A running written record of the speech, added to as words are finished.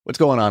What's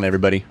going on,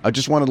 everybody? I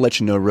just wanted to let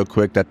you know real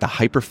quick that the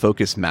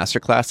Hyperfocus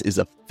Masterclass is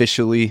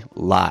officially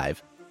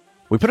live.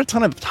 We put a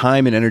ton of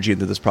time and energy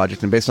into this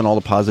project, and based on all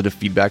the positive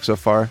feedback so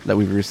far that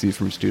we've received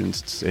from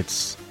students,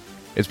 it's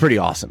pretty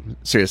awesome.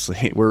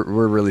 Seriously,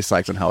 we're really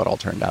psyched on how it all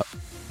turned out.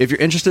 If you're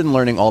interested in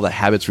learning all the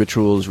habits,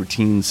 rituals,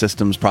 routines,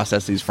 systems,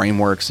 processes,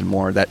 frameworks, and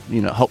more that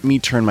help me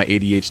turn my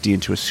ADHD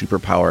into a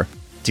superpower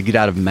to get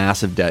out of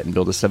massive debt and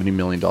build a $70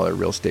 million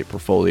real estate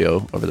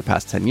portfolio over the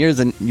past 10 years,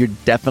 then you're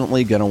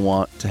definitely going to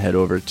want to head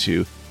over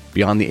to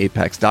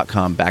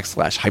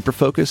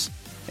beyondtheapex.com/hyperfocus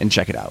and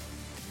check it out.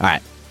 All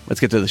right, let's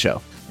get to the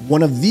show.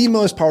 One of the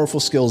most powerful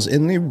skills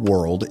in the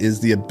world is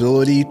the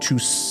ability to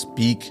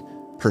speak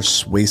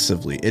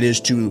persuasively. It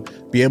is to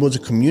be able to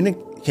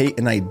communicate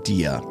an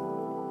idea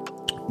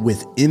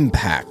with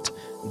impact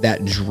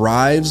that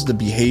drives the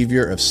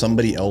behavior of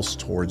somebody else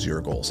towards your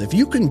goals. If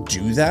you can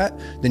do that,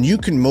 then you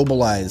can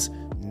mobilize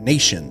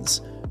nations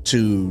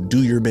to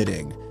do your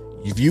bidding.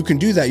 If you can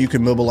do that, you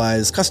can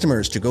mobilize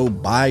customers to go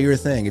buy your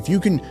thing. If you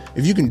can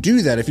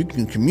do that, if you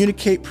can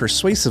communicate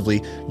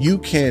persuasively, you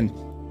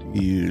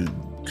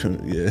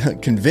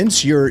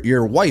convince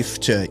your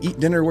wife to eat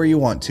dinner where you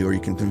want to, or you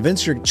can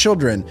convince your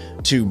children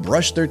to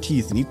brush their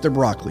teeth and eat their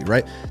broccoli,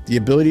 right? The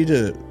ability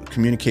to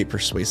communicate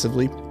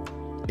persuasively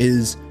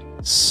is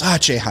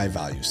such a high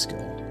value skill.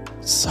 And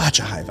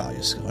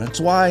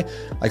it's why,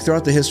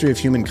 throughout the history of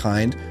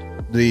humankind,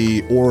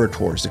 the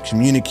orators, the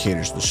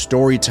communicators, the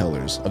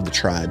storytellers of the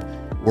tribe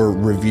were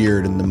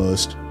revered and the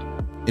most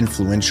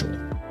influential.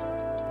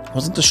 It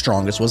wasn't the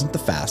strongest, wasn't the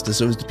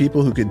fastest. It was the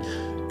people who could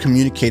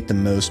communicate the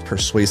most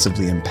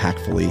persuasively,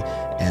 impactfully,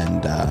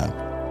 and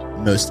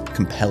most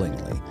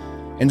compellingly.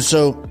 And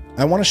so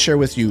I want to share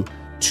with you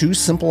 2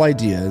 simple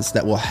ideas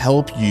that will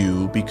help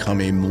you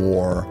become a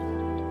more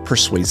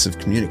persuasive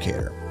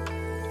communicator.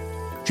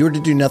 If you were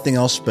to do nothing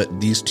else but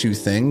these 2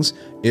 things,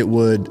 it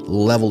would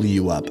level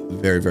you up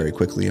very, very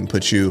quickly and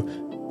put you,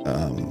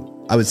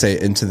 I would say,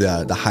 into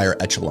the higher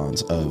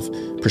echelons of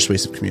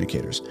persuasive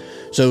communicators.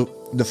 So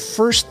the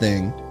first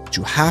thing that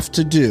you have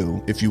to do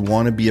if you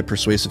want to be a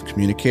persuasive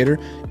communicator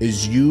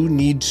is you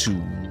need to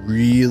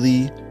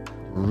really,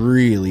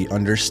 really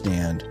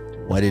understand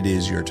what it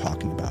is you're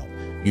talking about.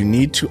 You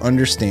need to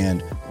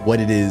understand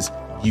what it is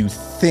you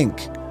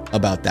think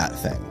about that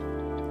thing.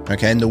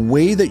 Okay, and the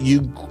way that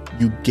you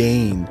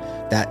gain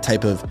that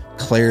type of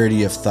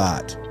clarity of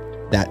thought,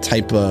 that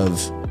type of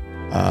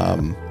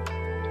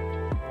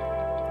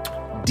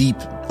deep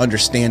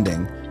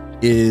understanding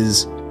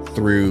is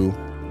through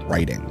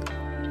writing.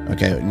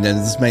 Okay, now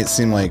this might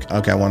seem like,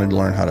 okay, I wanted to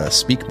learn how to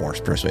speak more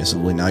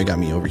persuasively. Now you got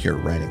me over here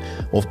writing.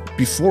 Well,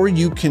 before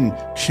you can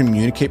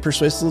communicate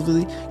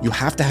persuasively, you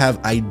have to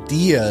have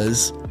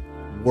ideas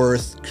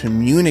worth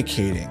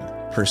communicating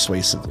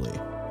persuasively.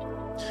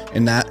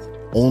 And that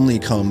only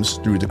comes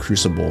through the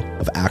crucible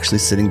of actually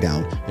sitting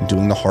down and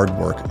doing the hard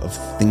work of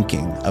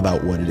thinking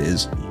about what it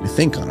is you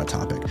think on a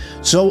topic.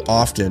 So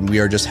often we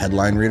are just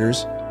headline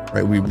readers,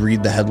 right? We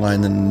read the headline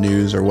in the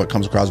news or what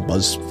comes across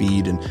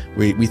BuzzFeed, and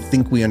we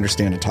think we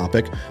understand a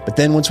topic. But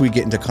then once we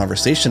get into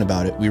conversation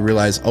about it, we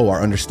realize,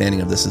 our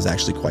understanding of this is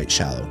actually quite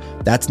shallow.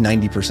 That's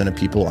 90% of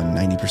people on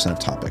 90% of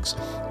topics.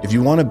 If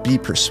you want to be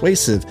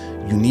persuasive,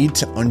 you need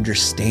to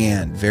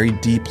understand very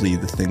deeply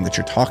the thing that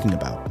you're talking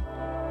about.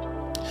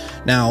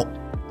 Now,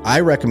 I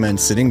recommend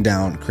sitting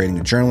down, creating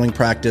a journaling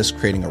practice,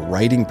 creating a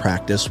writing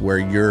practice where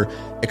you're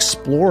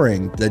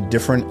exploring the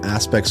different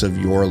aspects of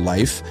your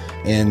life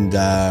and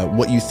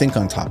what you think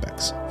on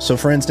topics. So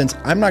for instance,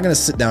 I'm not going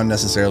to sit down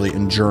necessarily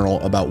and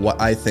journal about what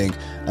I think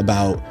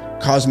about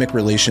cosmic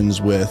relations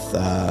with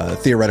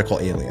theoretical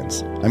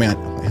aliens. I mean,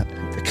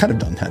 I kind of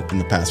done that in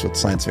the past with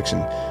science fiction,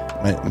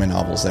 my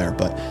novels there,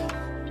 but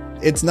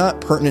it's not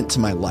pertinent to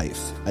my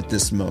life at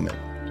this moment.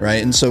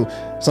 Right. And so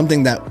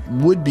something that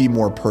would be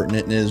more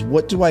pertinent is,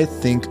 what do I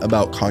think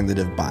about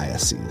cognitive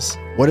biases?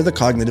 What are the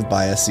cognitive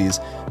biases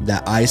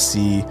that I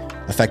see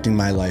affecting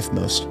my life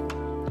most?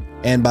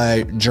 And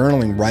by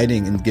journaling,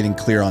 writing, and getting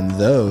clear on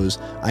those,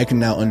 I can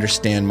now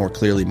understand more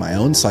clearly my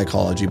own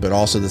psychology, but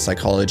also the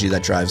psychology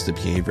that drives the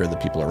behavior of the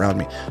people around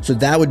me. So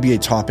that would be a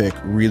topic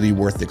really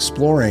worth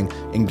exploring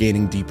and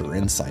gaining deeper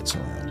insights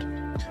around.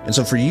 And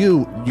so for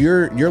you,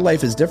 your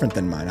life is different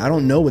than mine. I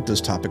don't know what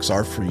those topics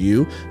are for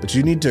you, but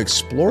you need to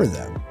explore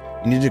them.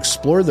 You need to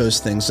explore those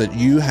things so that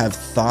you have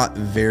thought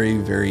very,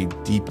 very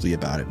deeply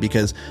about it,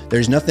 because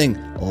there's nothing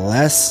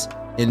less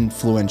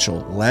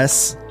influential,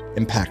 less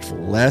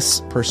impactful, less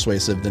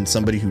persuasive than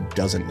somebody who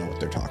doesn't know what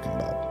they're talking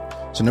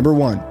about. So number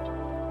 1,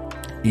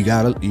 you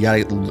gotta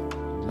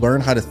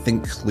learn how to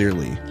think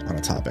clearly on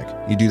a topic.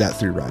 You do that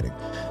through writing.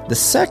 The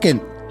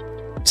second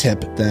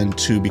tip then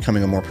to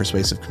becoming a more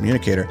persuasive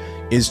communicator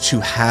is to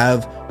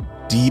have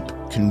deep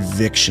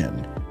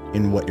conviction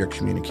in what you're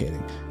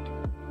communicating.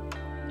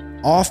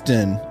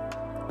 Often,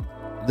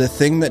 the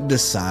thing that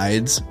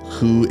decides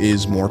who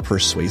is more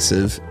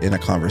persuasive in a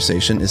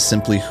conversation is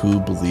simply who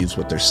believes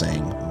what they're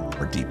saying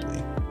more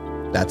deeply.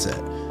 That's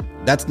it.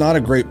 that's not a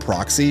great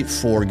proxy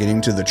for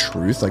getting to the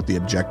truth, like the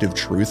objective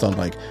truth on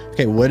like,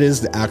 okay, what is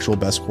the actual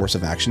best course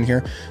of action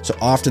here? So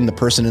often the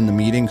person in the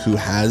meeting who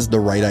has the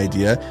right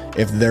idea,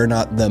 if they're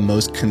not the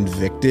most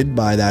convicted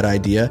by that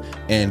idea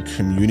and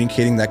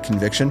communicating that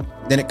conviction,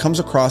 then it comes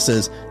across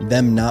as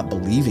them not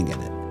believing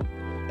in it.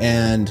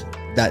 And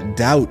that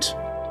doubt,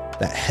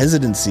 that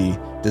hesitancy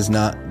does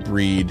not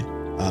breed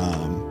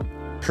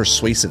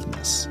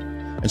persuasiveness.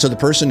 And so the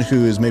person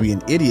who is maybe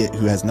an idiot,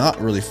 who has not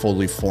really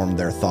fully formed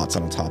their thoughts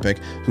on a topic,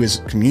 who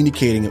is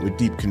communicating it with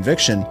deep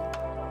conviction,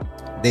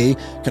 they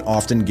can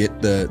often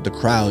get the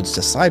crowds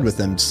to side with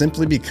them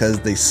simply because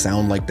they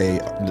sound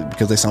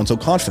so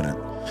confident.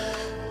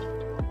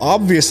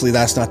 Obviously,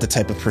 that's not the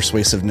type of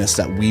persuasiveness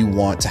that we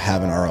want to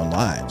have in our own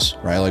lives,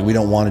 right? Like, we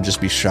don't want to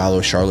just be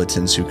shallow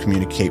charlatans who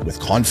communicate with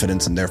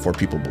confidence and therefore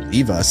people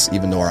believe us,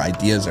 even though our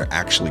ideas are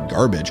actually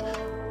garbage.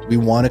 We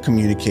want to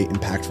communicate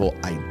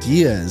impactful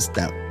ideas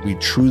that we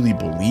truly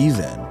believe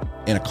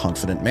in a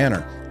confident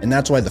manner. And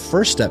that's why the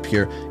first step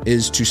here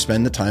is to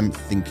spend the time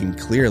thinking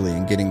clearly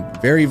and getting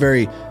very,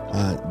 very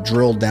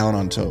drilled down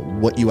onto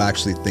what you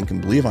actually think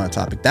and believe on a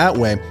topic. That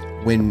way,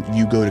 when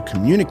you go to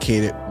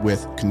communicate it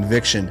with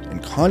conviction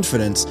and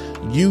confidence,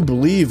 you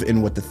believe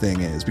in what the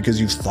thing is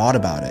because you've thought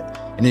about it.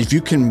 And if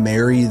you can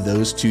marry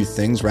those two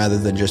things rather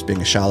than just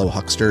being a shallow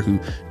huckster who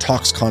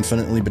talks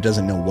confidently but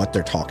doesn't know what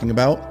they're talking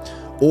about,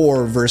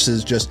 or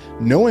versus just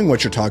knowing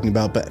what you're talking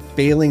about, but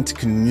failing to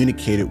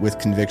communicate it with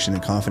conviction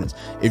and confidence.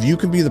 If you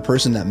can be the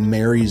person that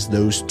marries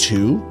those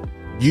two,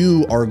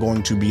 you are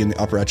going to be in the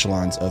upper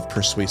echelons of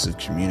persuasive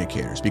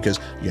communicators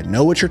because you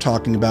know what you're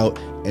talking about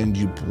and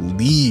you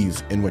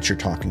believe in what you're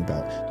talking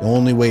about. The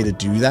only way to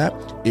do that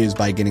is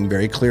by getting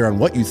very clear on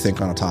what you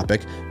think on a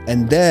topic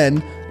and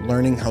then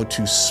learning how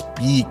to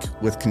speak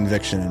with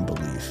conviction and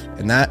belief.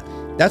 And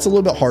that's a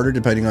little bit harder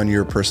depending on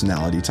your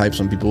personality type.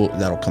 Some people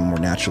that'll come more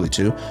naturally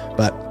too,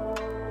 but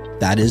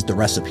that is the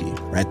recipe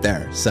right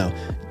there. So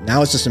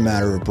now it's just a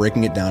matter of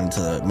breaking it down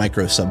into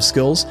micro sub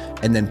skills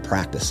and then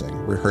practicing,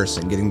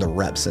 rehearsing, getting the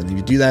reps. And if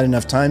you do that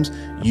enough times,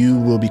 you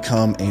will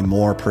become a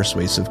more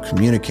persuasive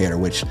communicator,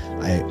 which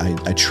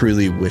I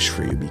truly wish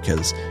for you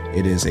because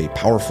it is a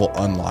powerful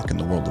unlock in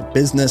the world of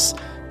business,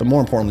 but more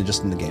importantly,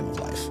 just in the game of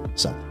life.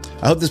 So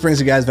I hope this brings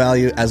you guys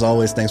value. As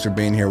always, thanks for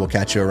being here. We'll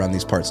catch you around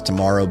these parts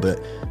tomorrow,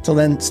 but till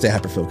then, stay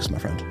hyper-focused, my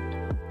friend.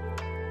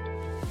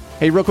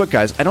 Hey, real quick,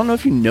 guys, I don't know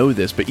if you know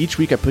this, but each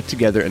week I put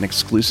together an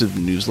exclusive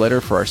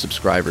newsletter for our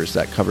subscribers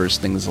that covers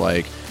things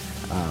like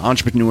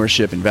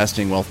entrepreneurship,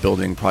 investing, wealth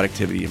building,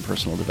 productivity, and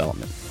personal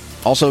development.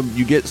 Also,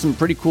 you get some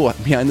pretty cool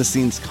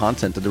behind-the-scenes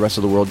content that the rest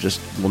of the world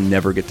just will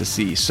never get to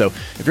see. So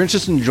if you're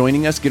interested in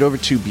joining us, get over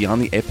to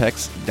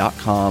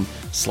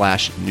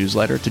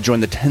beyondtheapex.com/newsletter to join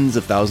the tens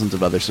of thousands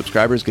of other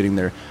subscribers getting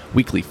their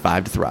weekly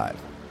 5 to Thrive.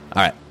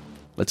 All right,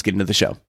 let's get into the show.